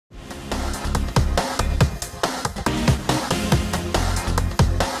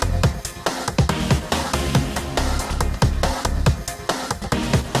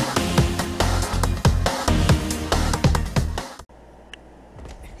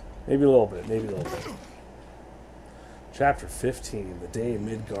Maybe a little bit, maybe a little bit. Chapter 15, the day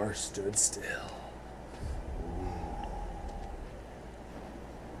Midguar stood still.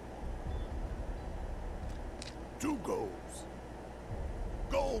 Two goals.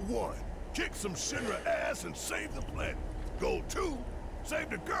 Goal 1, kick some Shinra ass and save the planet. Goal 2, save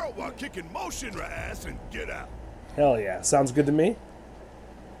the girl while kicking more Shinra ass and get out. Hell yeah, sounds good to me.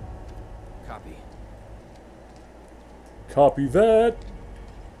 Copy. Copy that.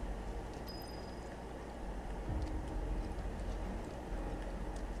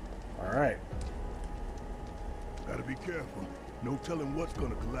 All right. Gotta be careful. No telling what's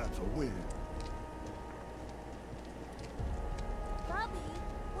gonna collapse or when. Bobby,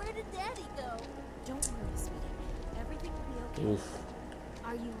 where did Daddy go? Don't worry, sweetie. Everything will be okay. Oof.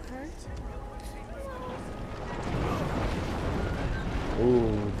 Are you hurt?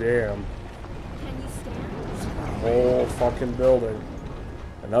 Ooh, damn. Can you stand? Whole fucking building.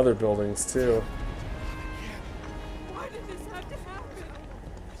 And other buildings, too. Why did this have to happen?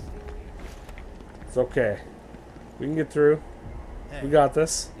 It's okay. We can get through. Hey, We got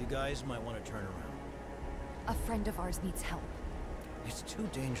this. you guys might want to turn around. A friend of ours needs help. It's too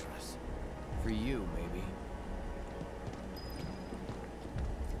dangerous. For you, maybe.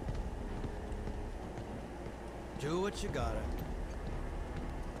 Do what you gotta.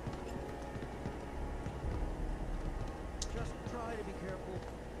 Just try to be careful.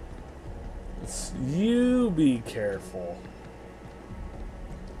 You be careful.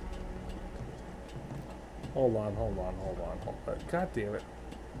 Hold on. God damn it.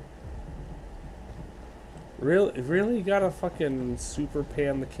 Really? You gotta fucking super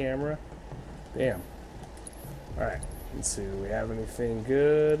pan the camera? Damn. Alright. Let's see. Do we have anything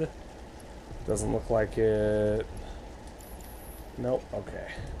good? Doesn't look like it. Nope. Okay.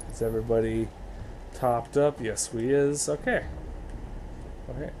 Is everybody topped up? Yes, we is. Okay.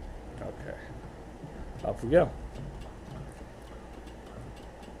 Okay. Up we go.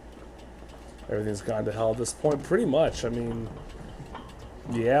 Everything's gone to hell at this point, pretty much. I mean,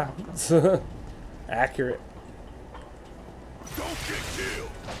 yeah. Accurate. Don't get killed.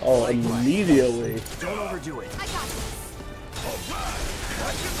 Oh, immediately. Don't overdo it. I got this.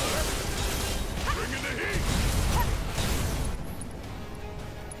 Alright. Bring in the heat.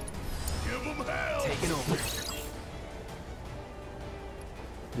 Give them hell. Taking over.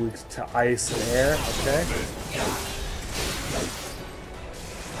 Weak to ice and air. Okay.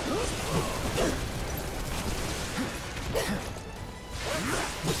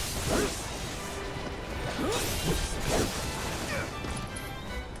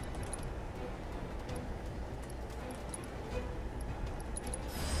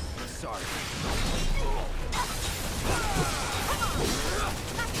 Sorry.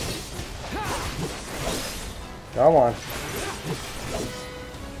 Come on.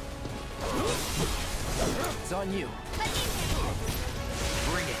 It's on you.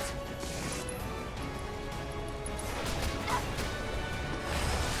 Bring it.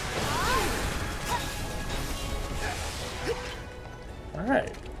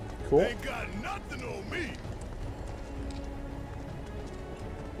 Alright. Cool. Ain't got nothing on me.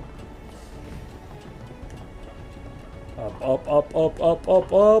 Up.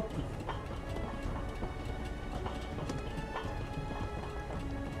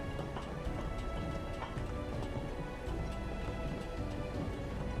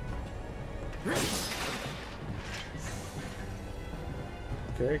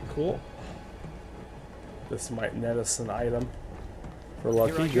 Okay, cool. This might net us an item. For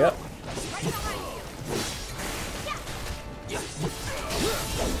lucky, yep.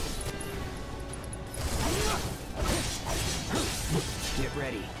 Get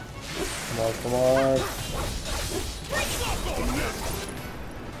ready. Come on.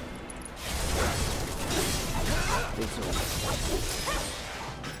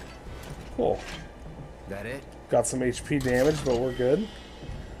 Cool. That it? Got some HP damage, but we're good.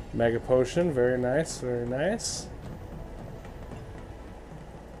 Mega potion, very nice, very nice.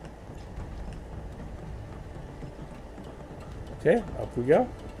 Okay, up we go.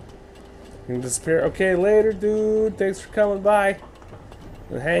 You can disappear. Okay, later, dude. Thanks for coming by.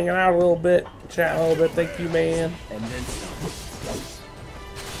 And hanging out a little bit, chatting a little bit. Thank you, man. And then some.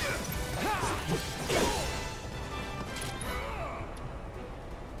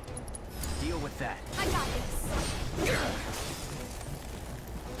 Deal with that. I got this.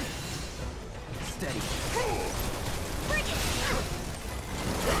 Steady. Bring it.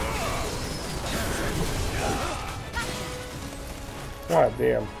 God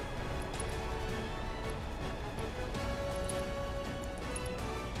damn.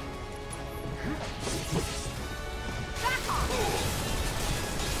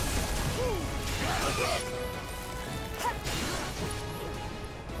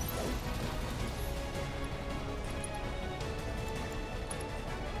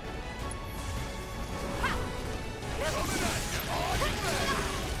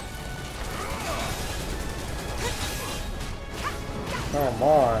 Come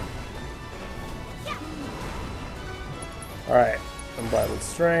on. Alright. Unbridled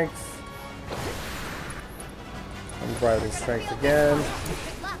strength. Unbridled strength again.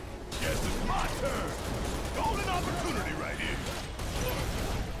 Guess it's my turn. Golden opportunity right here.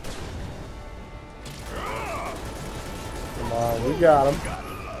 Come on, we got him.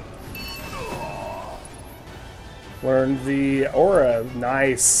 Learned the aura.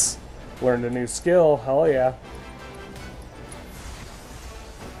 Nice. Learned a new skill. Hell yeah.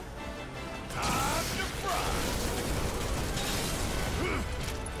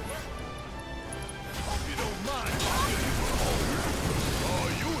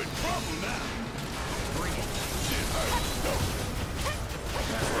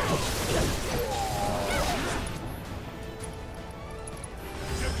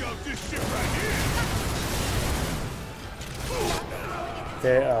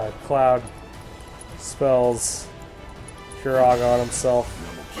 Okay, Cloud spells Kurog on himself,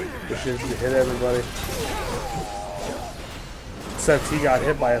 which should hit everybody. Except he got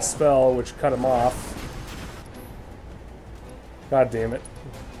hit by a spell, which cut him off. God damn it.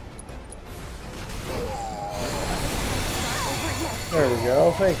 There we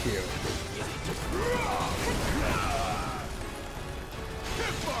go, thank you.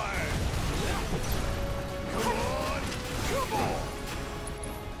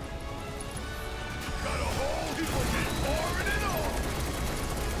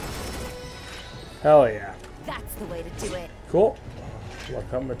 Hell yeah. That's the way to do it. Cool.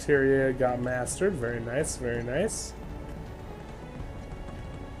 Luck up materia got mastered. Very nice, very nice.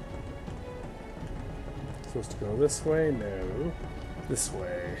 Supposed to go this way? No. This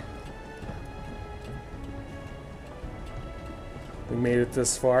way. We made it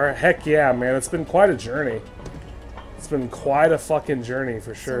this far. Heck yeah, man. It's been quite a journey. It's been quite a fucking journey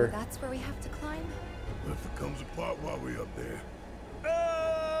for sure. So that's where we have to climb? If it comes apart while we're up there.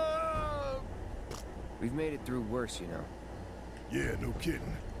 We've made it through worse, you know. Yeah, no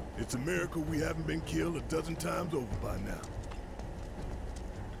kidding. It's a miracle we haven't been killed a dozen times over by now.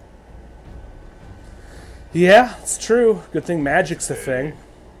 Yeah, it's true. Good thing magic's a thing.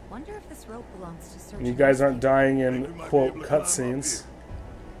 Wonder if this rope belongs to certain. And you guys aren't dying in, quote, cutscenes.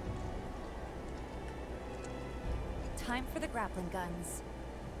 Time for the grappling guns.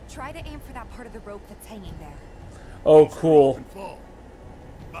 Try to aim for that part of the rope that's hanging there. Oh, cool.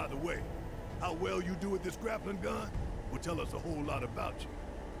 By the way, how well you do with this grappling gun will tell us a whole lot about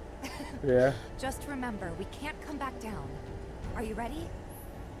you. Yeah. Just remember, we can't come back down. Are you ready?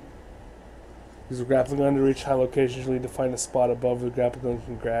 Use a grappling gun to reach high locations. You need to find a spot above the grappling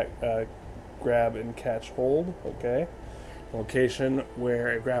gun can grab and catch hold. Okay. Location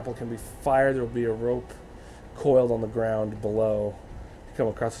where a grapple can be fired. There will be a rope coiled on the ground below. You come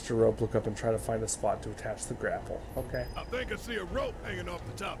across such a rope, look up and try to find a spot to attach the grapple. Okay. I think I see a rope hanging off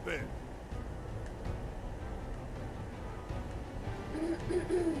the top end.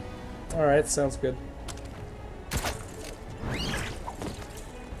 Alright, sounds good.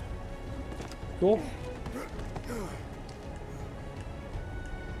 Cool.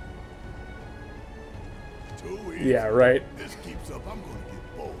 Too easy. Yeah, right. This keeps up, I'm gonna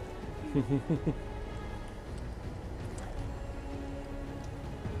get bored.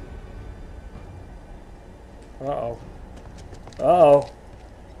 Uh-oh. Uh-oh.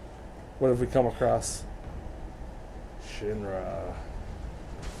 What have we come across? Shinra.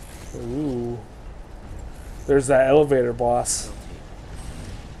 Ooh. There's that elevator boss.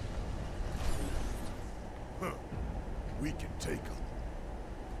 Huh. We can take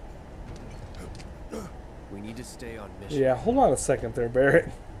them. We need to stay on mission. Yeah, hold on a second there, Barret.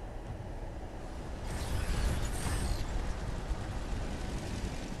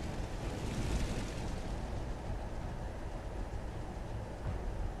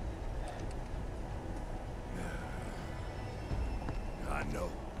 I know.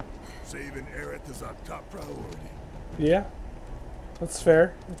 Saving Aerith is our top priority. Yeah, that's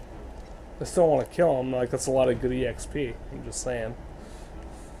fair. I still want to kill him. Like, that's a lot of good EXP. I'm just saying.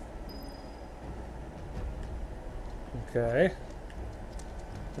 Okay.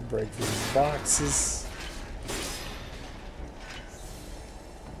 We'll break these boxes.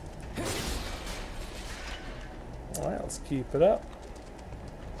 Alright, let's keep it up.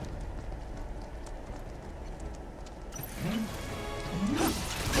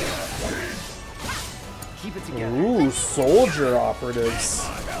 Keep it together. Ooh, soldier operatives.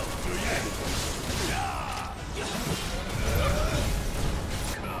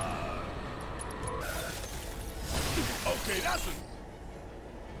 Okay, that's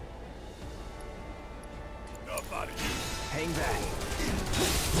enough out of you. Hang back.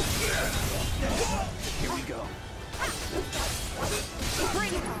 Here we go.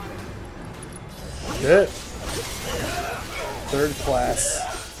 Bring it on. Good. Third class.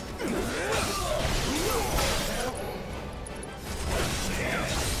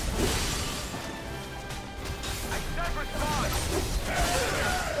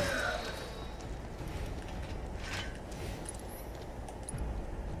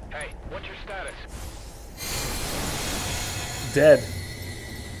 Hey, what's your status? Dead.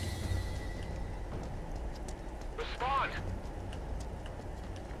 Respond!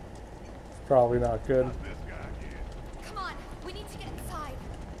 Probably not good. This guy again. Come on, we need to get inside.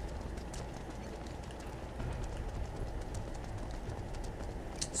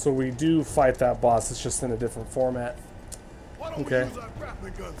 So we do fight that boss, it's just in a different format. Why don't Okay. we use our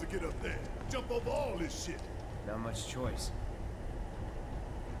grappling guns to get up there? Jump over all this shit. Not much choice.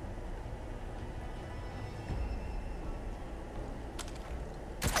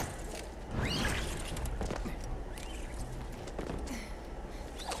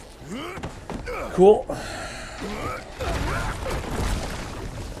 Cool.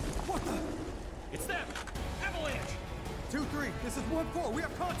 It's them! Avalanche! 2-3, this is 1-4, we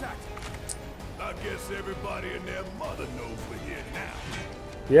have contact! I guess everybody and their mother knows we're here now.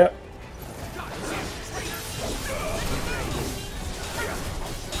 Yep.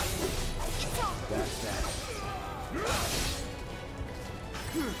 That's that.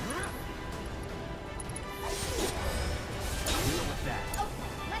 Deal with that.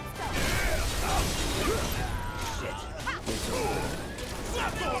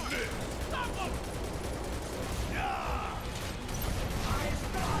 Stop on this! Stop on!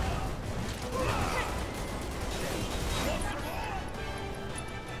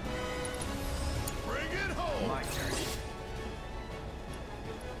 Bring it home! My turn.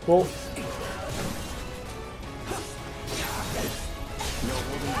 Cool. No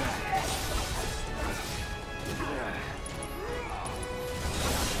holding back.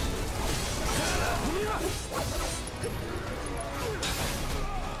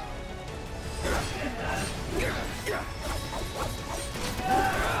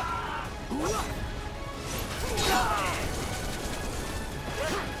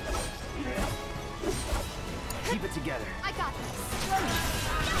 Keep it together. I got this.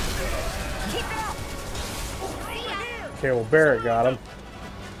 Keep it up. See ya. Okay, well, Barret got him.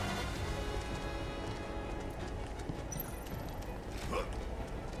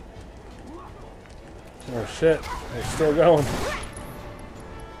 Oh shit, they're still going.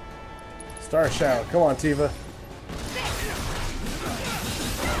 Star Shout, come on, Tifa.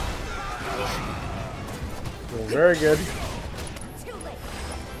 Doing very good. Too late.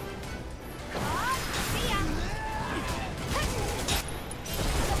 See ya.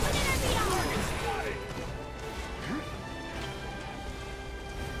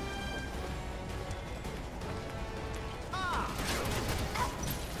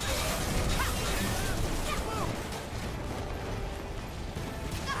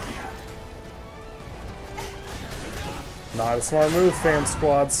 Not a smart move, fam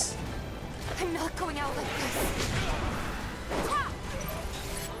squads. I'm not going out like this.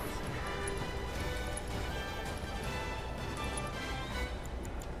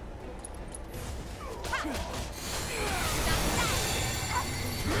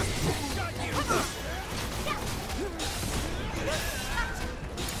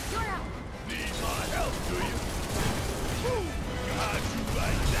 You're out. Need my help, do you? Got you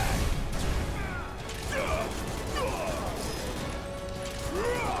like that.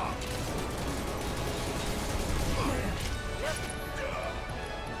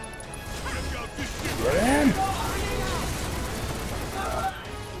 Get in.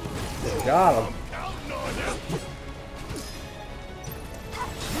 Got him. Counting on you.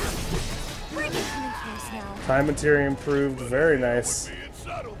 Bring it coming close now. Time materia improved. Very nice. Being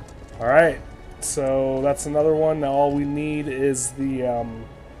subtle. Alright, so that's another one. Now all we need is the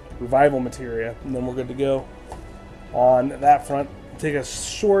revival materia, and then we're good to go on that front. Take a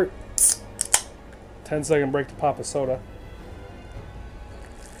short 10-second break to pop a soda.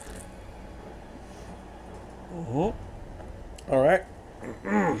 Alright.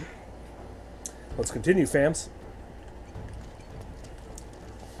 Let's continue, fams.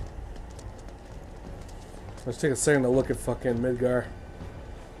 Let's take a second to look at fucking Midguar.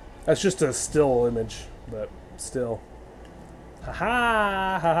 That's just a still image, but still.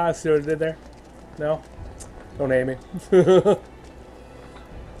 Haha! Haha! See what I did there? No? Don't hate me.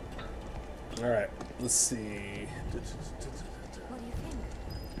 Alright. Let's see. What do you think?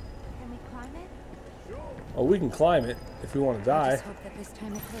 Can we climb it? Oh, we can climb it if we want to I die. just hope that this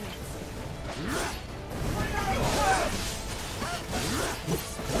time it clears.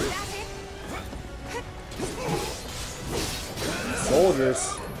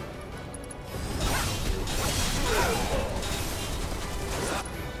 Soldiers.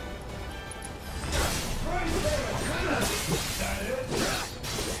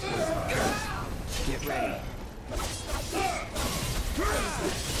 Get ready.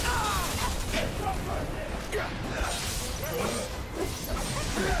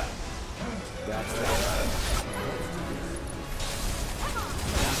 That's that.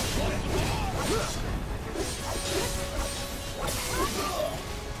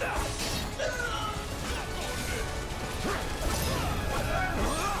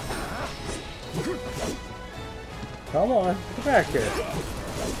 Come on, get back here.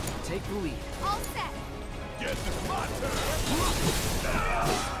 Take the lead. All set. Guess it's my turn.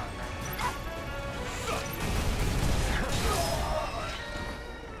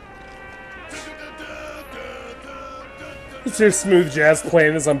 It's your smooth jazz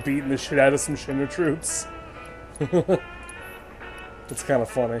playing as I'm beating the shit out of some Shinra troops. It's kind of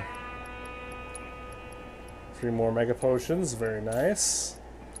funny. 3 more mega potions, very nice.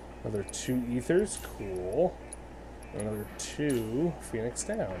 Another 2 ethers, cool. Another 2 Phoenix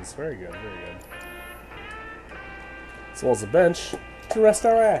Downs, very good, very good. As well as a bench to rest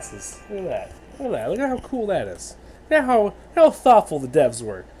our asses. Look at that. Look at that. Look at how cool that is. Look at how thoughtful the devs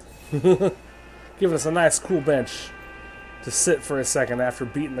were. Giving us a nice cool bench to sit for a second after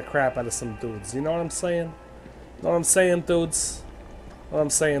beating the crap out of some dudes. You know what I'm saying? Know what I'm saying, dudes? Know what I'm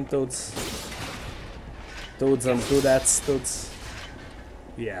saying, dudes? Dudes and dudettes, dudes.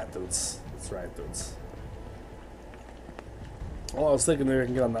 Yeah, dudes. That's right, dudes. Well, I was thinking maybe I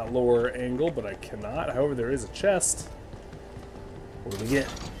can get on that lower angle, but I cannot. However, there is a chest. What do we get?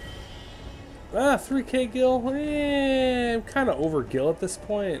 Ah, 3k gil? I'm kind of over gil at this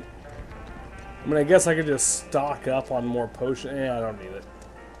point. I mean, I guess I could just stock up on more potion. I don't need it.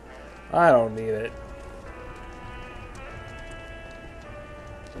 I don't need it.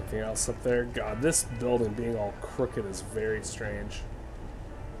 Anything else up there? God, this building being all crooked is very strange.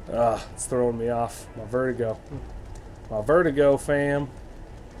 Ugh, it's throwing me off. My vertigo. My vertigo, fam.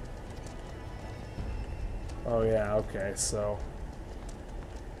 Oh, yeah, okay, so.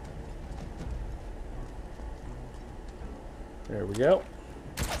 There we go.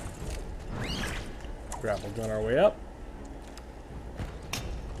 Grapple gun our way up.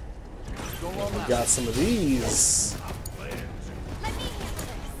 And we got some of these. Let me handle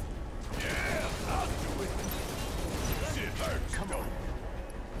this. Come on.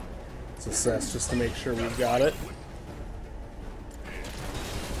 Let's assess just to make sure we've got it.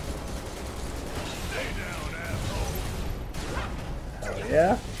 Hell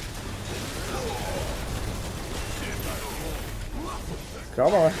yeah.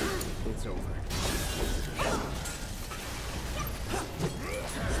 Come on. It's over.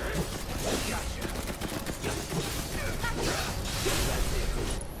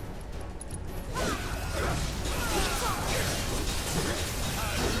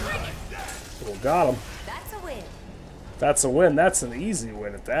 Well, got him. That's a win. That's a win. That's an easy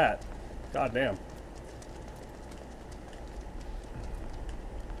win at that. God damn.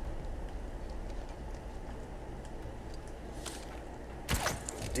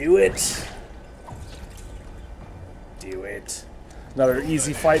 Do it. Do it. Another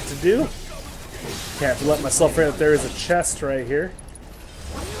easy fight to do. Can't let myself forget that there is a chest right here.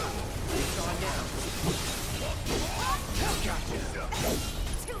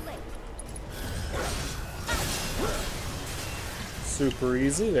 Too late. Super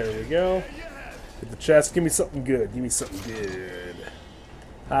easy. There we go. Get the chest. Give me something good. Give me something good.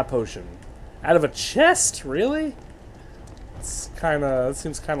 High potion. Out of a chest? Really? It's kind of. It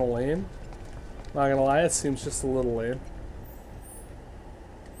seems kind of lame. Not gonna lie. It seems just a little lame.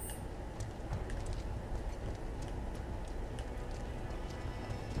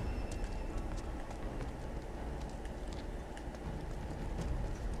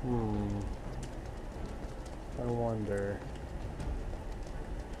 I wonder.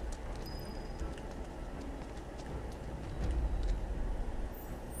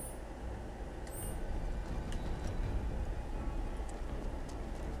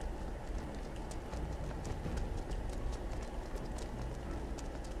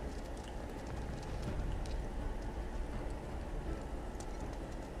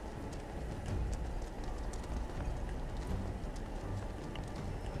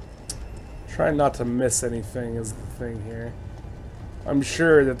 Trying not to miss anything is the thing here. I'm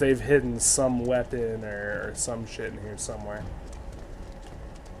sure that they've hidden some weapon or some shit in here somewhere.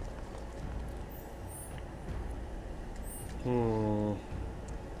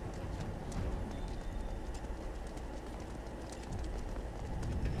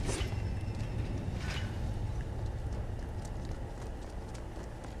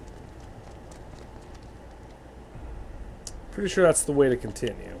 Pretty sure that's the way to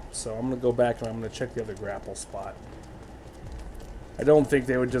continue. So I'm going to go back and I'm going to check the other grapple spot. I don't think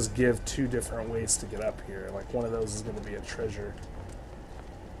they would just give two different ways to get up here. Like, one of those is going to be a treasure.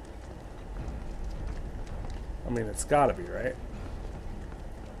 I mean, it's got to be, right?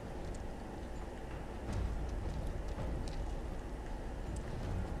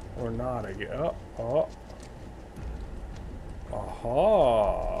 Or not, I guess. Oh, oh.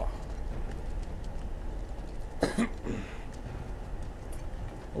 Aha.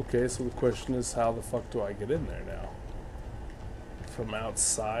 Okay, so the question is, how the fuck do I get in there now? From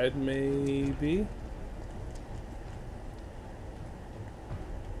outside, maybe?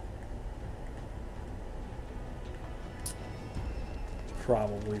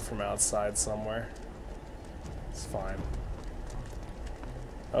 Probably from outside somewhere. It's fine.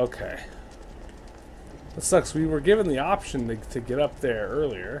 Okay. That sucks. We were given the option to get up there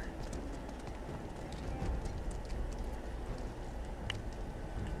earlier.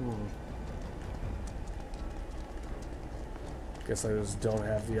 Guess I just don't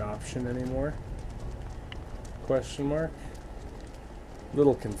have the option anymore. Question mark?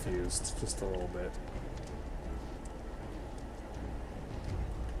 Little confused, just a little bit.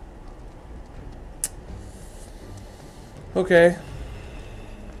 Okay.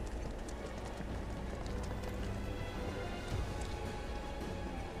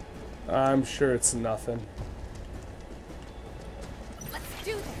 I'm sure it's nothing. Let's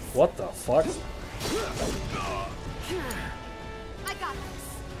do this. What the fuck? I got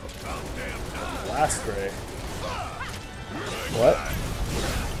this. Blast ray. What?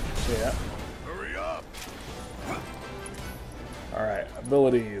 Yeah. Hurry up! Alright,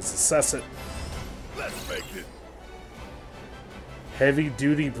 abilities. Assess it. Let's make it. Heavy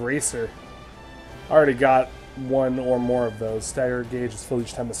duty bracer. I already got one or more of those. Stagger gauge is full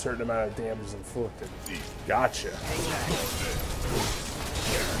each time a certain amount of damage is inflicted. Gotcha.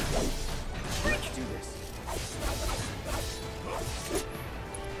 Let's do this.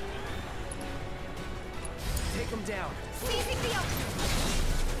 Take him down. Seizing the opening.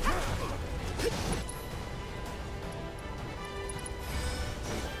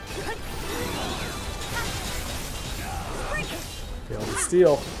 Failed to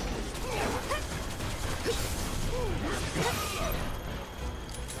steal.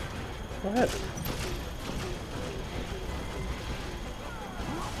 Go ahead.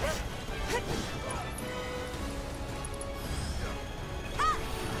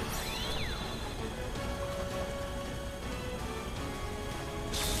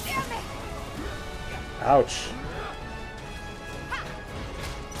 Ouch.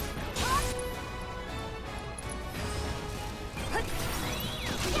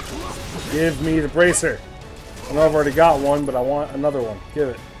 Give me the bracer. I know I've already got one, but I want another one. Give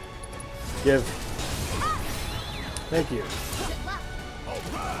it. Give. Thank you.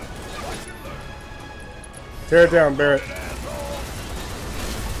 Tear it down, Barret.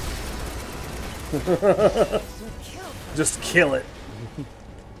 Just kill it.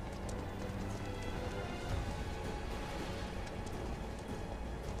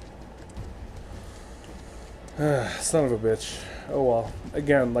 Son of a bitch. Oh well.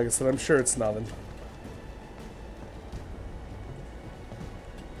 Again, like I said, I'm sure it's nothing.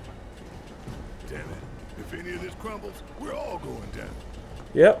 Damn it. If any of this crumbles, we're all going down.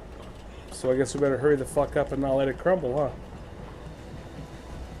 Yep. So I guess we better hurry the fuck up and not let it crumble, huh?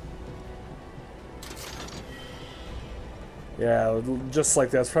 Yeah, just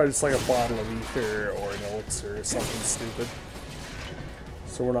like that. It's probably just like a bottle of ether or an elixir or something stupid.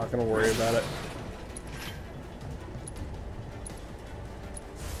 So we're not going to worry about it.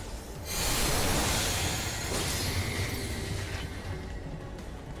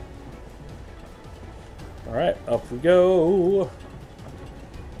 Alright, up we go.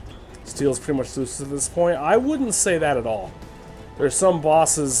 Steel's pretty much loose at this point. I wouldn't say that at all. There's some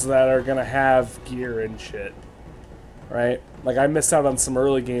bosses that are going to have gear and shit. Right? Like, I missed out on some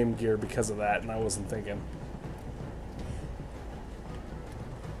early game gear because of that, and I wasn't thinking.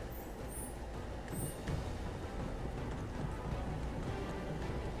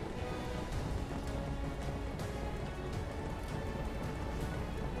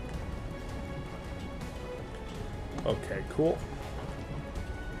 Okay, cool.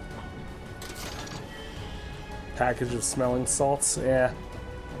 package of smelling salts. Yeah.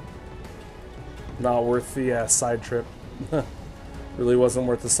 Not worth the side trip. Really wasn't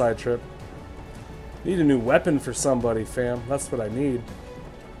worth the side trip. Need a new weapon for somebody, fam. That's what I need.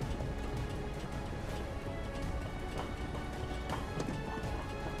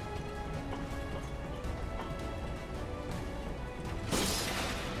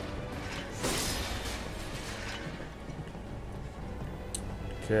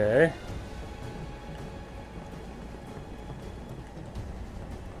 Okay.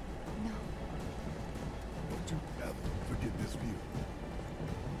 Forget this view.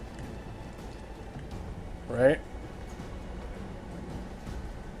 Right?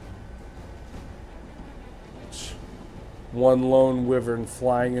 One lone wyvern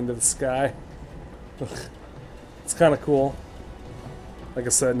flying into the sky. It's kind of cool. Like I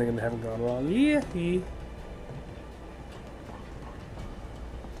said, nigga haven't gone wrong. Yeah.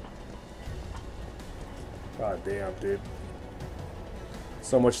 God damn, dude.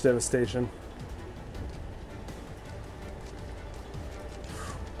 So much devastation.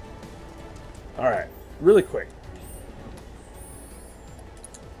 Alright, really quick.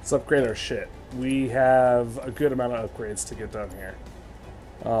 Let's upgrade our shit. We have a good amount of upgrades to get done here.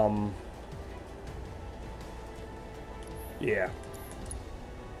 Yeah.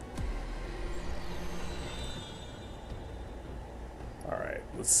 Alright,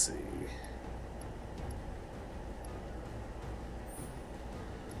 let's see.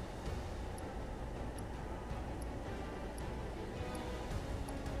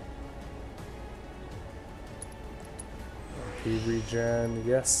 MP regen,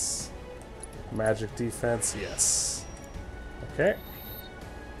 yes. Magic defense, yes. Okay.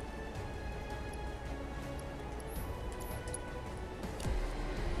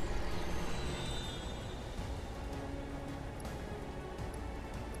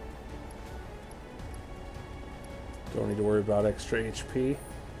 Don't need to worry about extra HP.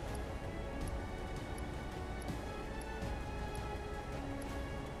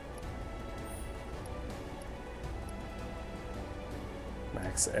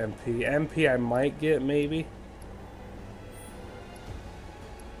 Max MP. MP I might get, maybe.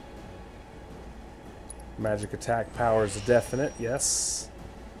 Magic attack power is definite, yes.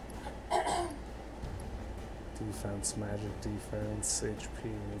 Defense, magic defense,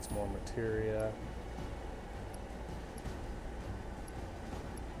 HP needs more materia.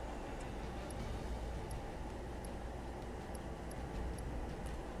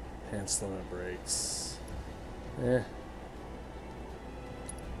 Enhanced limit breaks. Eh.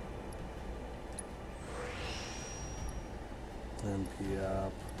 MP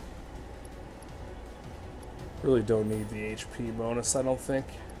up. Really don't need the HP bonus, I don't think.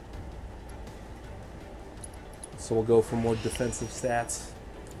 So we'll go for more defensive stats.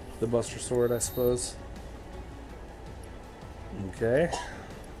 The Buster Sword, I suppose. Okay.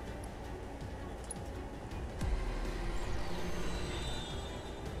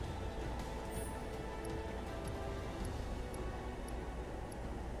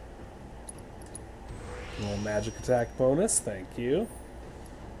 Little magic attack bonus, thank you.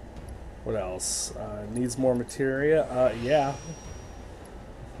 What else? Needs more materia? Yeah.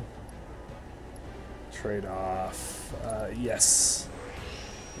 Trade off. Yes.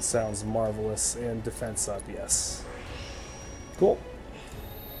 Sounds marvelous. And defense up, yes. Cool.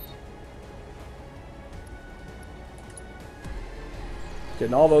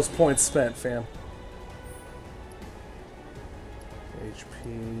 Getting all those points spent, fam.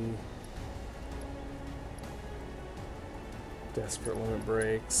 HP. Desperate limit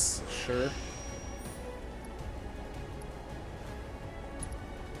breaks, sure.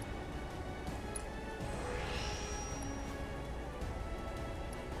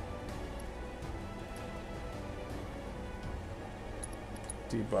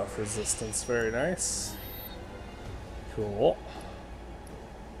 Debuff resistance, very nice. Cool.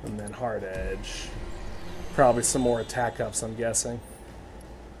 And then hard edge. Probably some more attack ups, I'm guessing.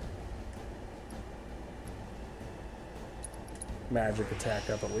 Magic attack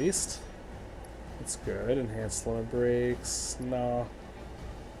up at least. That's good. Enhanced limit breaks. No.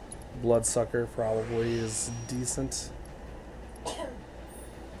 Bloodsucker probably is decent.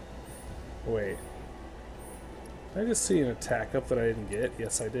 Wait. Did I just see an attack up that I didn't get?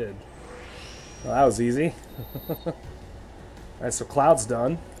 Yes, I did. Well, that was easy. Alright, so Cloud's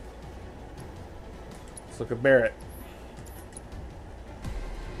done. Let's look at Barret.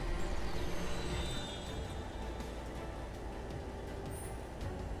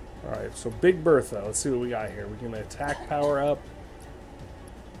 Alright, so Big Bertha. Let's see what we got here. We can attack power up.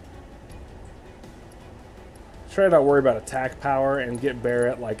 Try to not worry about attack power and get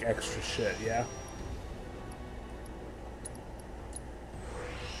Barret like extra shit, yeah?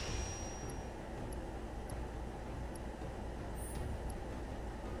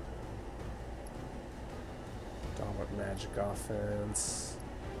 Magic offense.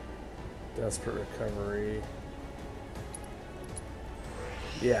 Desperate recovery.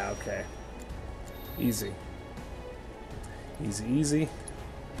 Yeah, okay. Easy. Easy, easy.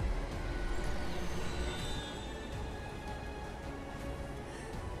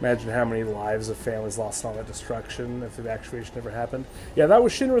 Imagine how many lives of families lost in all that destruction if the evacuation never happened. Yeah, that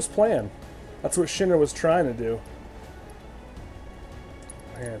was Shinra's plan. That's what Shinra was trying to do.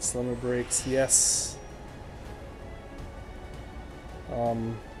 Yeah, slumber breaks, yes.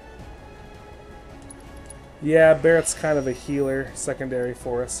 Yeah, Barret's kind of a healer, secondary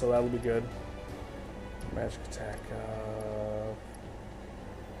for us, so that'll be good. Magic attack up.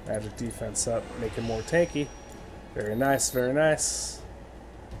 Magic defense up, make him more tanky. Very nice, very nice.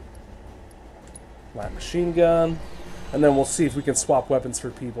 Light machine gun. And then we'll see if we can swap weapons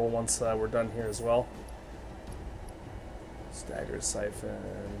for people once we're done here as well. Stagger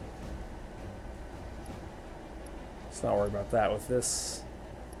siphon. Let's not worry about that with this.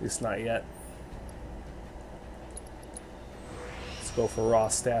 At least not yet. Let's go for raw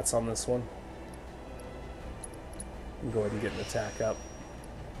stats on this one. And go ahead and get an attack up.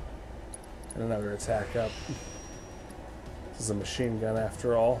 And another attack up. This is a machine gun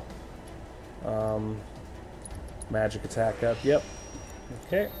after all. Magic attack up, yep.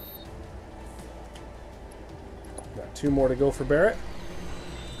 Okay. Got 2 more to go for Barret.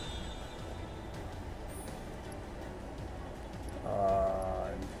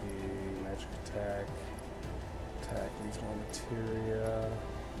 MP, magic attack. Attack needs more materia.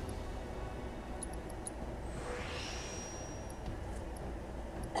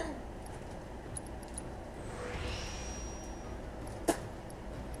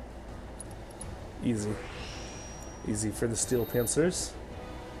 Easy. Easy for the steel pincers.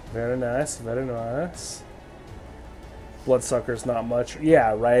 Very nice, very nice. Bloodsucker's not much.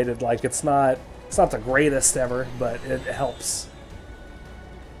 Yeah, right. It's not the greatest ever, but it helps.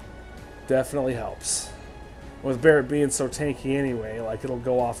 Definitely helps. With Barret being so tanky anyway, like it'll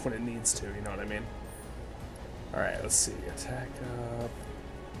go off when it needs to, you know what I mean? Alright, let's see. Attack up.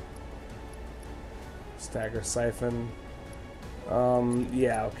 Stagger siphon.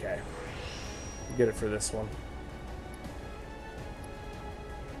 Yeah, okay. Get it for this one.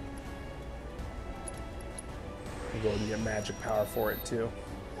 We'll go ahead and get magic power for it too.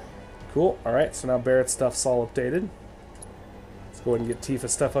 Cool. Alright, so now Barret's stuff's all updated. Let's go ahead and get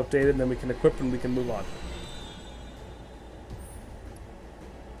Tifa's stuff updated, and then we can equip and we can move on.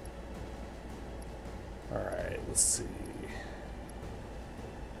 Alright, let's see.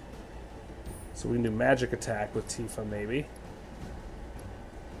 So we can do magic attack with Tifa maybe.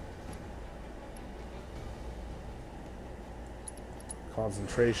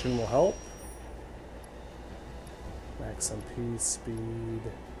 Concentration will help. Max MP, speed.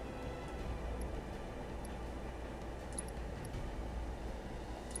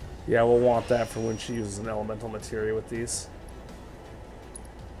 Yeah, we'll want that for when she uses an elemental materia with these.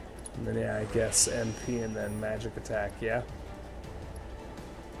 And then, yeah, I guess MP and then magic attack, yeah.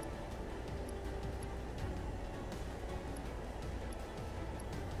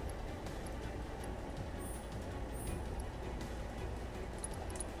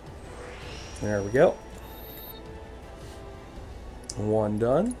 There we go. 1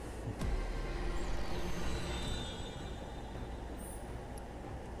 done.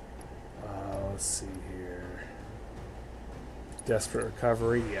 Let's see here. Desperate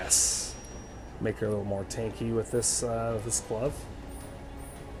recovery, yes. Make her a little more tanky with this glove.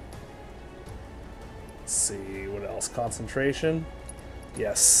 Let's see what else. Concentration,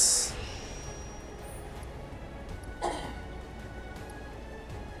 yes.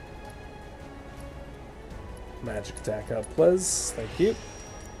 Magic attack up, please. Thank you.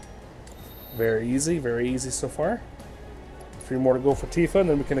 Very easy so far. 3 more to go for Tifa, and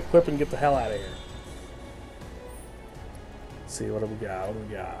then we can equip and get the hell out of here. Let's see, what do we got? What do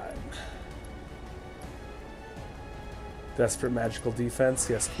we got? Desperate magical defense,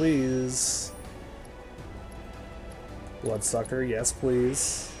 yes please. Bloodsucker, yes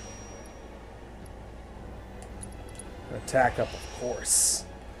please. Attack up, of course.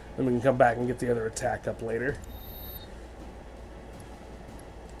 Then we can come back and get the other attack up later.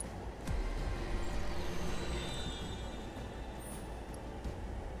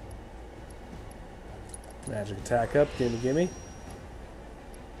 Magic attack up, gimme. I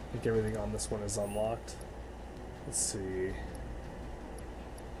think everything on this one is unlocked. Let's see.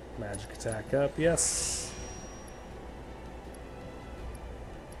 Magic attack up, yes.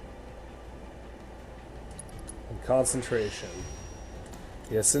 And concentration.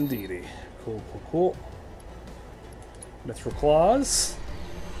 Yes, indeedy. Cool. Mithril claws.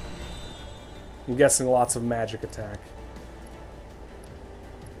 I'm guessing lots of magic attack.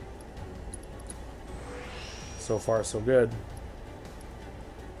 So far, so good.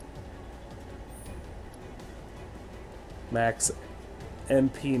 Max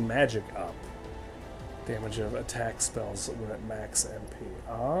MP magic up. Damage of attack spells when at max MP.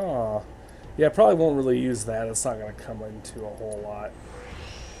 Ah. Yeah, probably won't really use that. It's not going to come into a whole lot.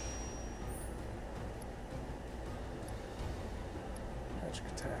 Magic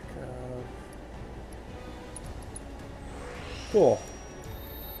attack up. Cool.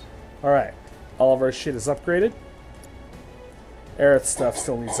 Alright. All of our shit is upgraded. Aerith's stuff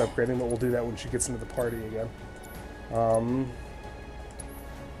still needs upgrading, but we'll do that when she gets into the party again.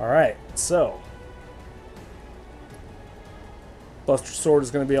 Alright, so Buster Sword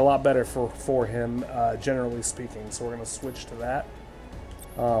is going to be a lot better for him, generally speaking, so we're going to switch to that.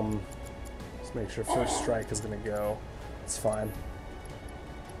 Let's make sure First Strike is going to go. It's fine.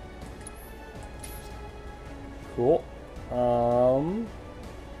 Cool.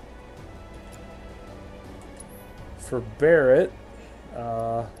 For Barret,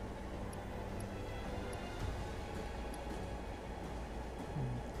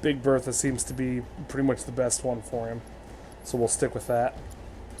 Big Bertha seems to be pretty much the best one for him, so we'll stick with that.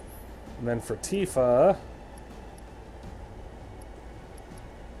 And then for Tifa,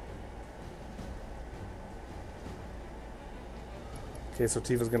 okay, so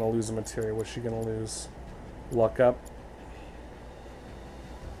Tifa's going to lose a materia. What's she going to lose? Luck up.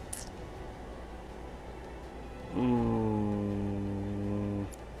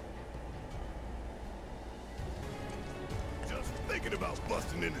 Just thinking about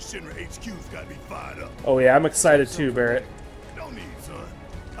busting into Shinra HQ's got me fired up. Oh yeah, I'm excited too, Barret. No need, son.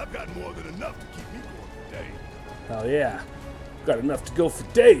 I've got more than enough to keep me going for days. Hell yeah. Got enough to go for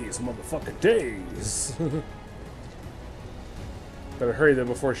days, motherfucking days. Better hurry though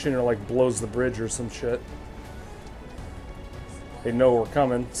before Shinra like blows the bridge or some shit. They know we're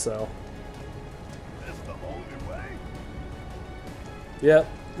coming, so. This the only way? Yep.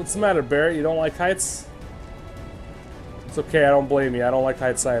 What's the matter, Barret? You don't like heights? It's okay, I don't blame you. I don't like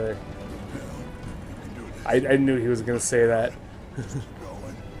heights either. I knew he was gonna say that.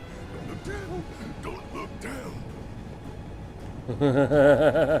 Don't look down.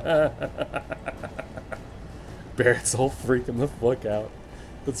 Barret's all freaking the fuck out.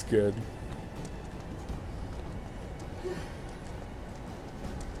 That's good.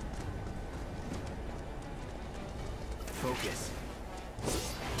 Focus.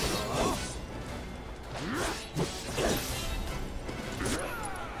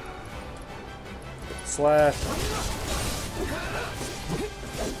 Slash.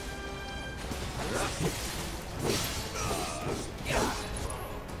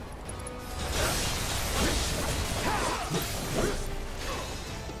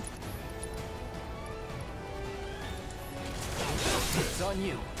 It's on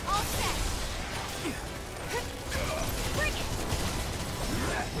you. All set. Bring it.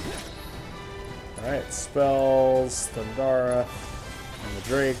 Alright, spells, Thundara, and the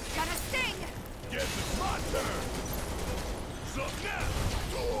Drake. Got a sting! Guess it's my turn. Suck now.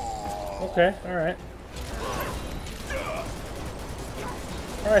 Okay, alright.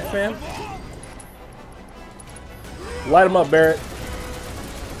 Alright, fam. Light him up, Barret.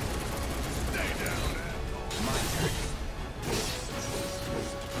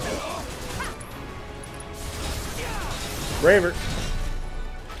 Braver.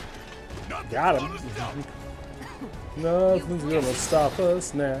 Got him. Nothing's gonna stop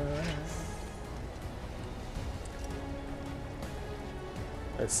us now.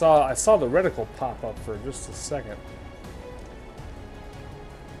 I saw the reticle pop up for just a second.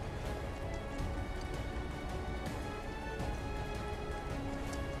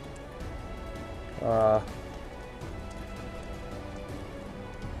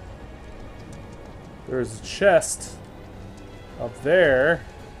 There's a chest up there,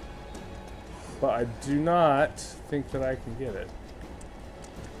 but I do not think that I can get it.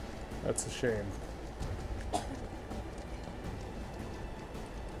 That's a shame.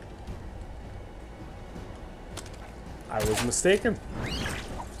 I was mistaken.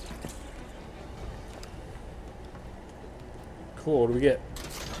 Cool, what do we get?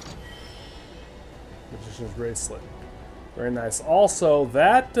 Magician's bracelet. Very nice. Also,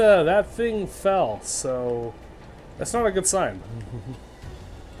 that that thing fell, so that's not a good sign.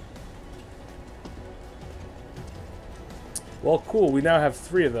 Well, cool. We now have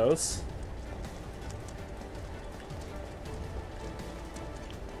 3 of those.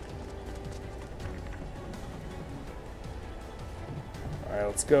 Alright,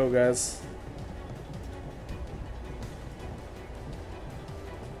 let's go, guys.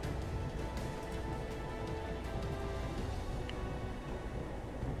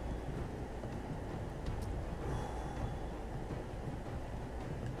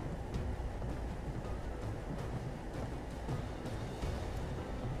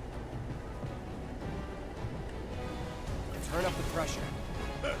 Turn up the pressure.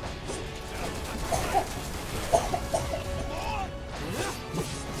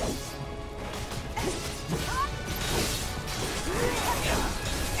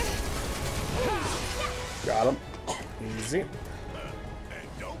 Got him. Easy. And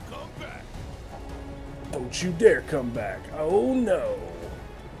don't come back. Don't you dare come back. Oh no.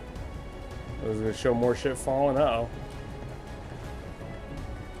 I was gonna show more shit falling. Uh-oh.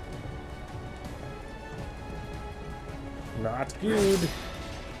 Not good.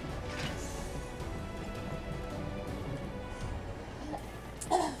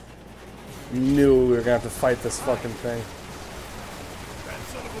 Knew we were gonna have to fight this fucking thing. That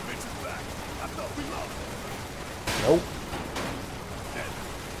son of a bitch is back. I thought we lost him. Nope.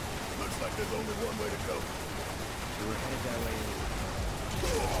 Looks like there's only one way to go. We were headed that way.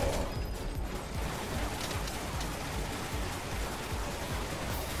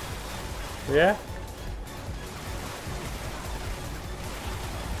 Yeah?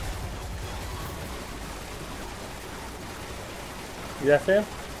 Yeah, fam?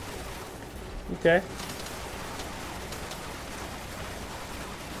 Okay.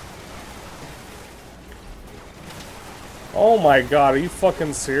 Oh my god, are you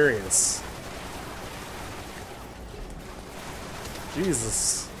fucking serious?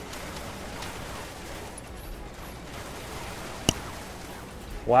 Jesus.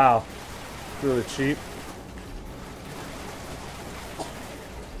 Wow. Really cheap.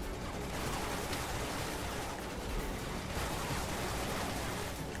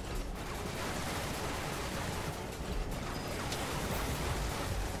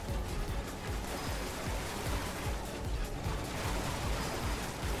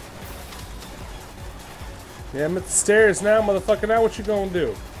 Yeah, I'm at the stairs now, motherfucker. Now what you gonna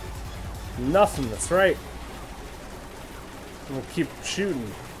do? Nothing, that's right. I'm gonna keep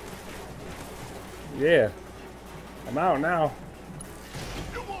shooting. Yeah. I'm out now.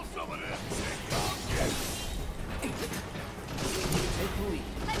 You want some of this? Come get it. Take the lead.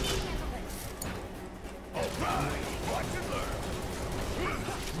 Let me handle it. All right. Watch and learn.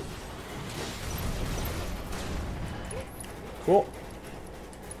 Cool.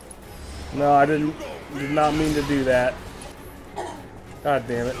 No, I did not mean to do that. God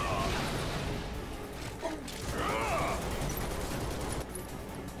damn it.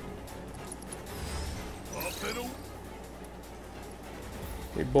 Up and over.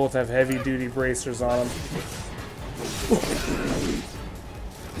 They both have heavy duty bracers on them.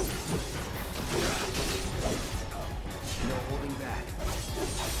 No holding back.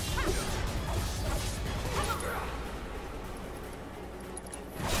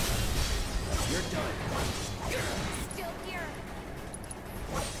 You're done. Still here.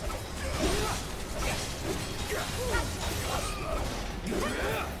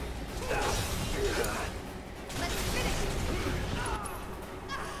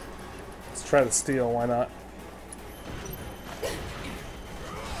 Let's try to steal, why not?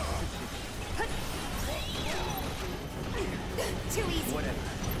 Too easy.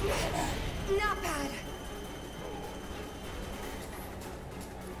 Not bad.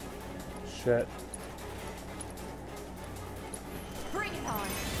 Shit. Bring it on.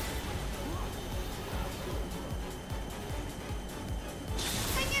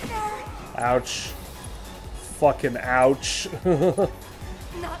 Hang in there. Ouch. Fucking ouch.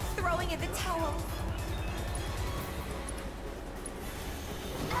 Not throwing in the towel.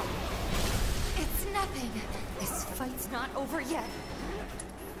 It's nothing. This fight's not over yet.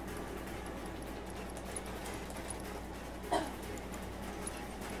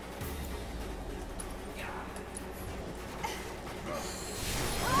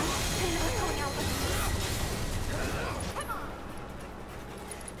 I'm not going out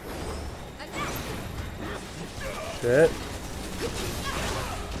like this. Shit.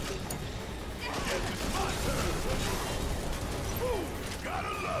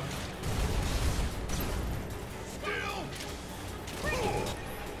 Gotta love it. Still.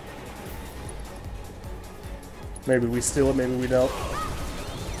 Maybe we steal it, maybe we don't.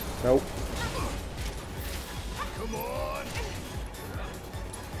 Nope. Come on.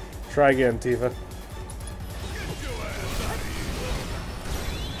 Try again, Tifa. Get your ass out of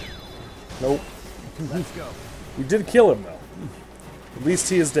here. Nope. Let's go. We did kill him, though. At least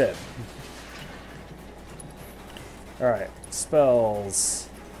he is dead. Alright. Spells.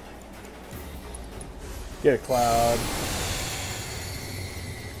 Get a cloud.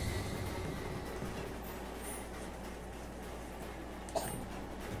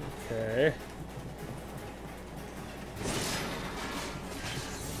 Okay.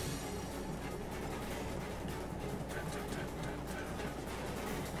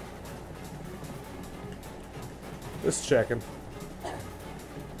 Just checking.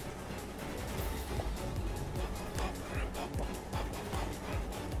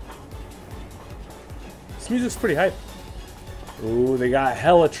 This music's pretty hype. Ooh, they got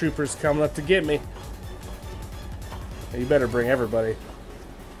hella troopers coming up to get me. You better bring everybody.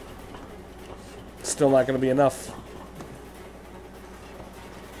 Still not going to be enough.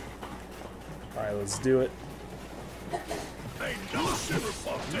 Alright, let's do it. Ain't no Shinra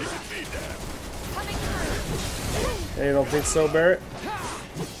folk taking me down. Coming through. Hey, you don't think so, Barret?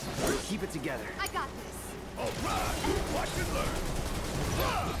 Keep it together. I got this. All right, watch and learn.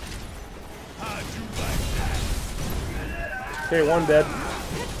 How'd you like that? Okay, one dead.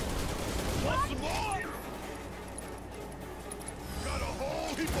 Want some more? Got a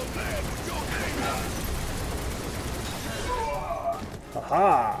whole heap of land with your name on it.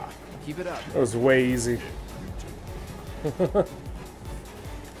 Aha! Keep it up. That was way easy.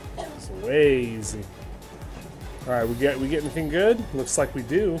 It's way easy. Alright, we get anything good? Looks like we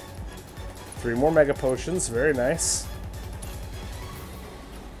do. 3 more mega potions, very nice.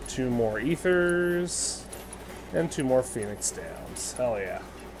 2 more ethers. And 2 more phoenix downs. Hell yeah.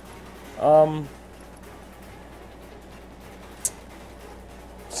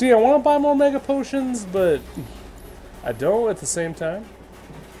 See, I want to buy more mega potions, but I don't at the same time.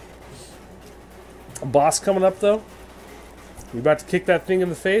 A boss coming up though. We about to kick that thing in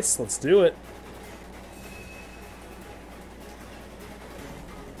the face? Let's do it.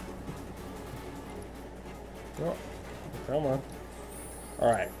 Oh, come on.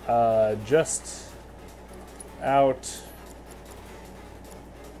 Alright, just out.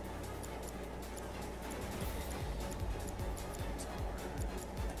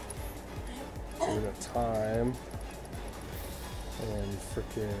 Give it a time. And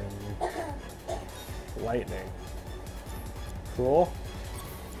freaking lightning. Cool.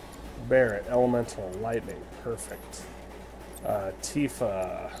 Barret, elemental, lightning, perfect.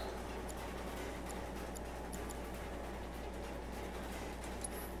 Tifa.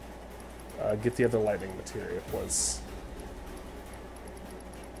 Get the other lightning material, please.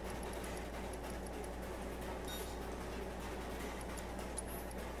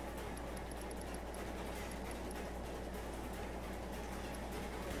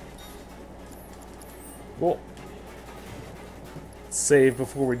 Cool. Save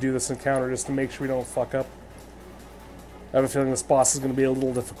before we do this encounter just to make sure we don't fuck up. I have a feeling this boss is going to be a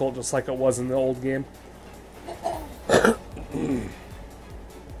little difficult, just like it was in the old game.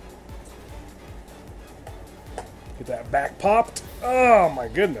 Get that back popped. Oh my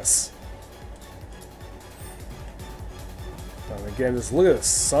goodness. And again, just look at the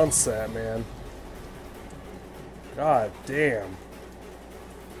sunset, man. God damn.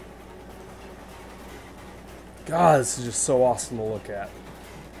 God, this is just so awesome to look at.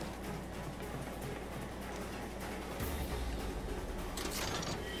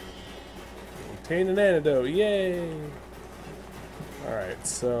 Obtain an antidote, yay! Alright,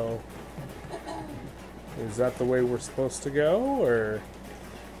 so... is that the way we're supposed to go, or...?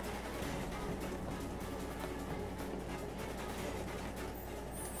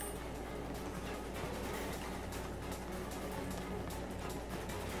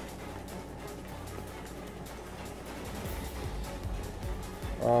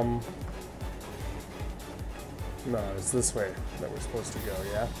 No, it's this way that we're supposed to go,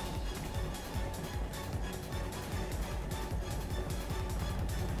 yeah?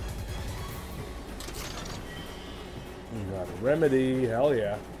 You got a remedy, hell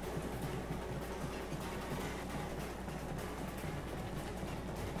yeah.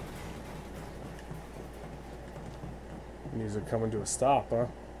 Music coming to a stop, huh?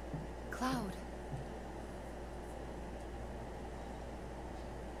 Cloud.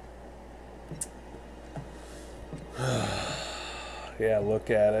 Yeah, look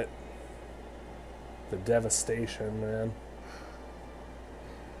at it. The devastation, man.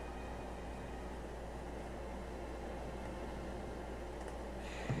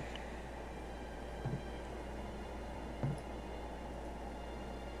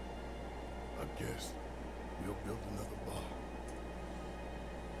 I guess we'll build another bar.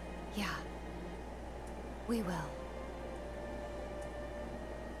 Yeah. We will.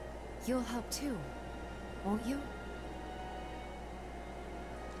 You'll help too, won't you?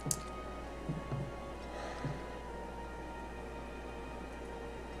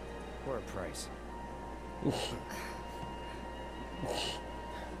 For a price.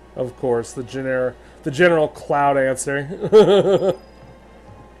 Of course, the general Cloud answer.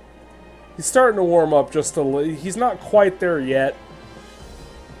 He's starting to warm up just a little. He's not quite there yet.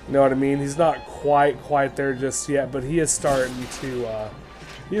 You know what I mean? He's not quite there just yet, but he is starting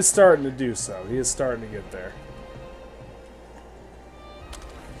to do so. He is starting to get there.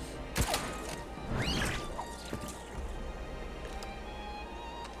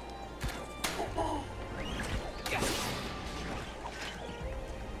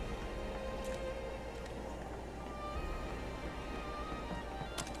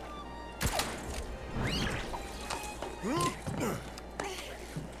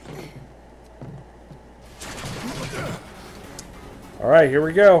 Alright, here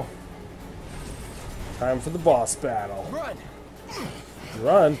we go. Time for the boss battle. Run!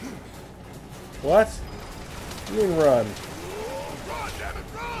 Run? What? What do you mean run? Run, damn it,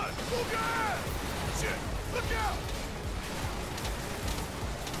 run! Move your ass! Shit, look out!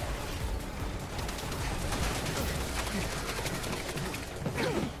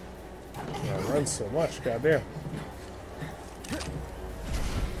 Yeah, run so much, goddamn.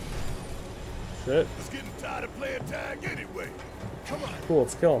 Shit. It's getting tired of playing tag anyway. Come on. Cool,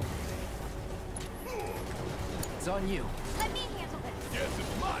 let's kill him. It's on you. Let me handle this. Yes,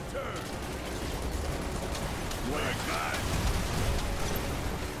 it's my turn. Well, guys.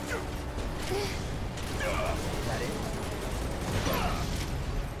 That it?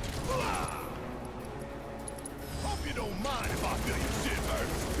 Hope you don't mind if I feel your shit hurt.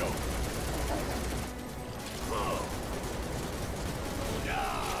 Go.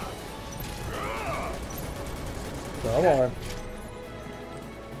 Come on.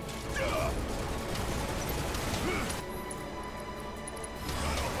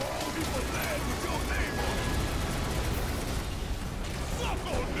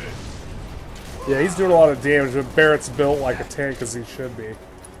 Yeah, he's doing a lot of damage, but Barret's built like a tank as he should be.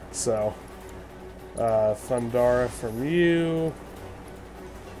 So, Thundara from you.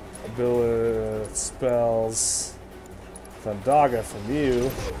 Ability spells. Thundaga from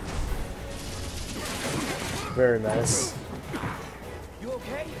you. Very nice. You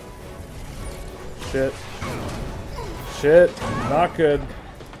okay? Shit. Shit. Not good.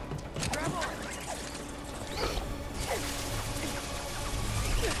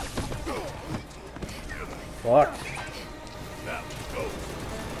 Fuck.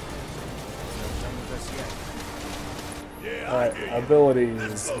 Alright,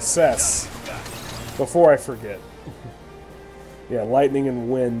 abilities. Assess. Before I forget. Yeah, lightning and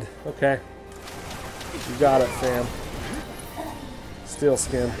wind. Okay. You got it, fam. Steel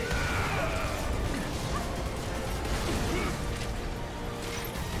skin.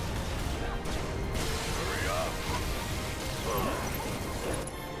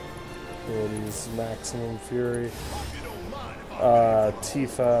 Abilities, maximum fury.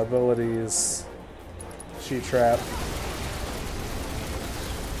 Tifa abilities. She trap.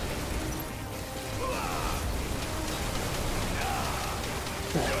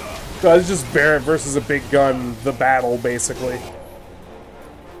 So it's just Barret versus a big gun, the battle, basically.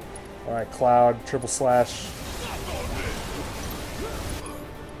 Alright, Cloud, triple slash.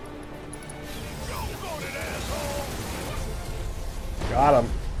 Got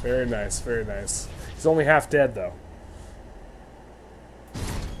him. Very nice, very nice. He's only half dead, though.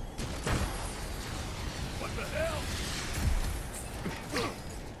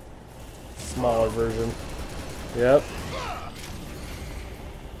 Smaller version. Yep.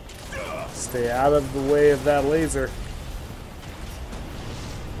 Stay out of the way of that laser.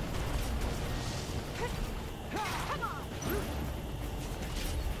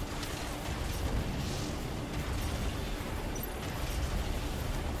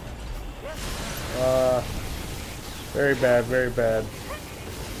 Very bad, very bad.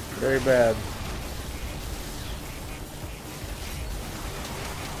 Very bad.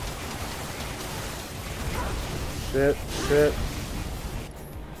 Shit, shit.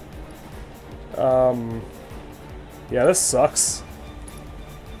 Yeah, this sucks.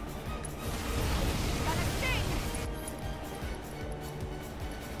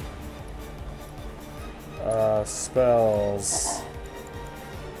 Spells.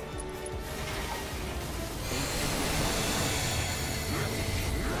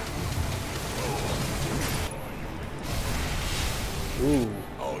 Ooh.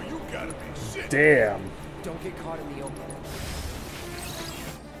 Oh, you gotta be shit. Damn. Don't get caught in the open.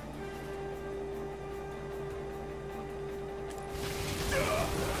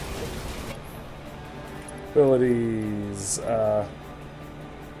 Abilities,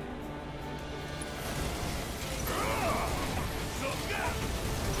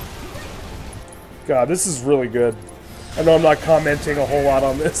 God, this is really good. I know I'm not commenting a whole lot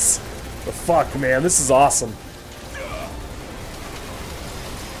on this, but fuck, man, this is awesome.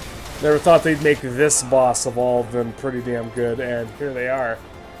 Never thought they'd make this boss of all of them pretty damn good, and here they are.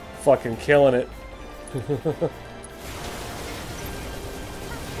 Fucking killing it.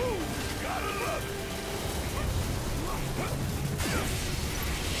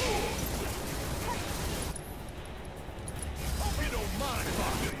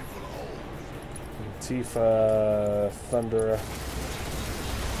 Tifa, Thundara.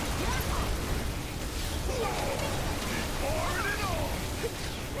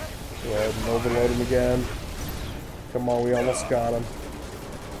 Go ahead and overload him again. Come on, we almost got him.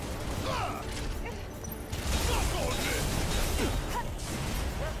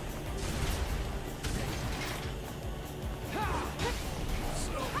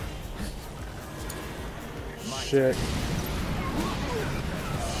 shit.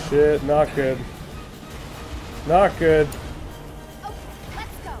 Shit, not good. Not good. Okay,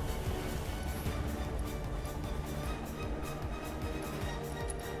 let's go.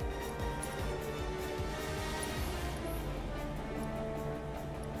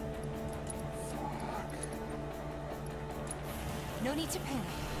 No need to panic.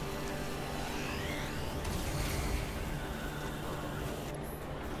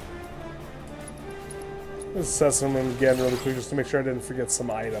 Let's assess them again really quick just to make sure I didn't forget some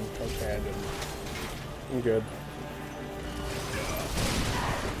item. Okay, I didn't. I'm good.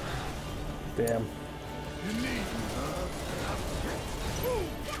 Damn.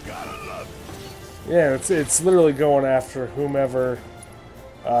 Yeah, it's literally going after whomever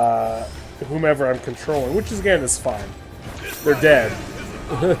I'm controlling, which is again is fine. They're dead.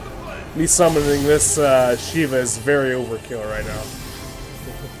 Me summoning this Shiva is very overkill right now.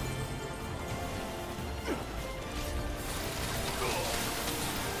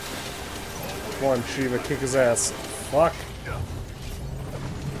 Come on, Shiva, kick his ass. Fuck.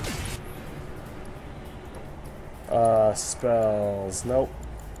 Spells. Nope.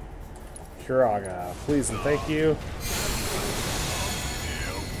 Kuraga. Please and thank you.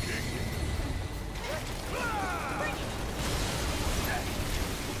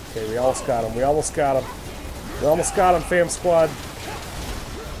 Okay, we almost got him. We almost got him. We almost got him, fam squad.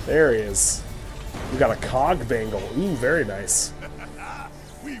 There he is. We got a cog bangle. Ooh, very nice.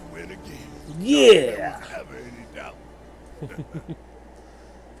 We win again. Yeah! Never any doubt.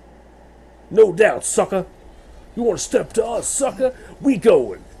 No doubt, sucker. You want to step to us, sucker? We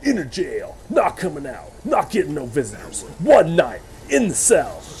going in a jail, not coming out, not getting no visitors. One night in the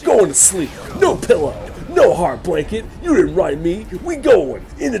cell, going to sleep, no pillow, no hard blanket. You didn't write me. We going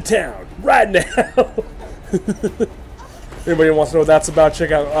into town right now. Anybody wants to know what that's about?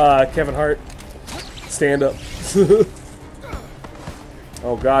 Check out Kevin Hart. Stand up.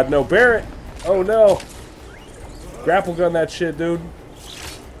 Oh God, no, Barret. Oh no. Grapple gun that shit, dude.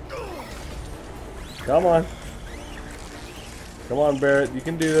 Come on. Come on, Barret. You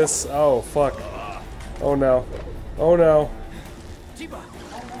can do this. Oh, fuck. Oh, no. Oh, no.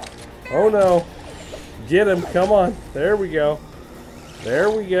 Oh, no. Get him. Come on. There we go. There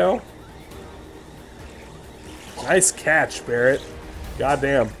we go. Nice catch, Barret.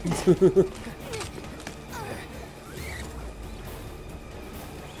 Goddamn.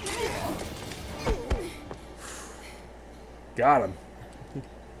 Got him.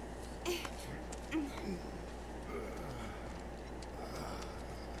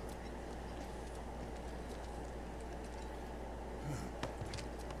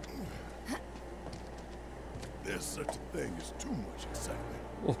 There's such a thing as too much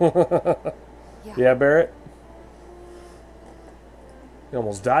excitement. Yeah, Barret? You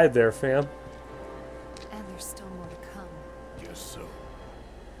almost died there, fam. And there's still more to come. Guess so.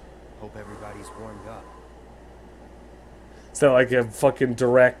 Hope everybody's warmed up. Is that like a fucking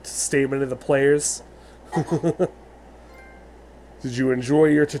direct statement of the players? Did you enjoy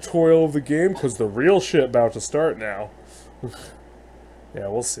your tutorial of the game? Because the real shit about to start now. Yeah,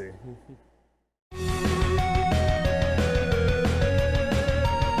 we'll see.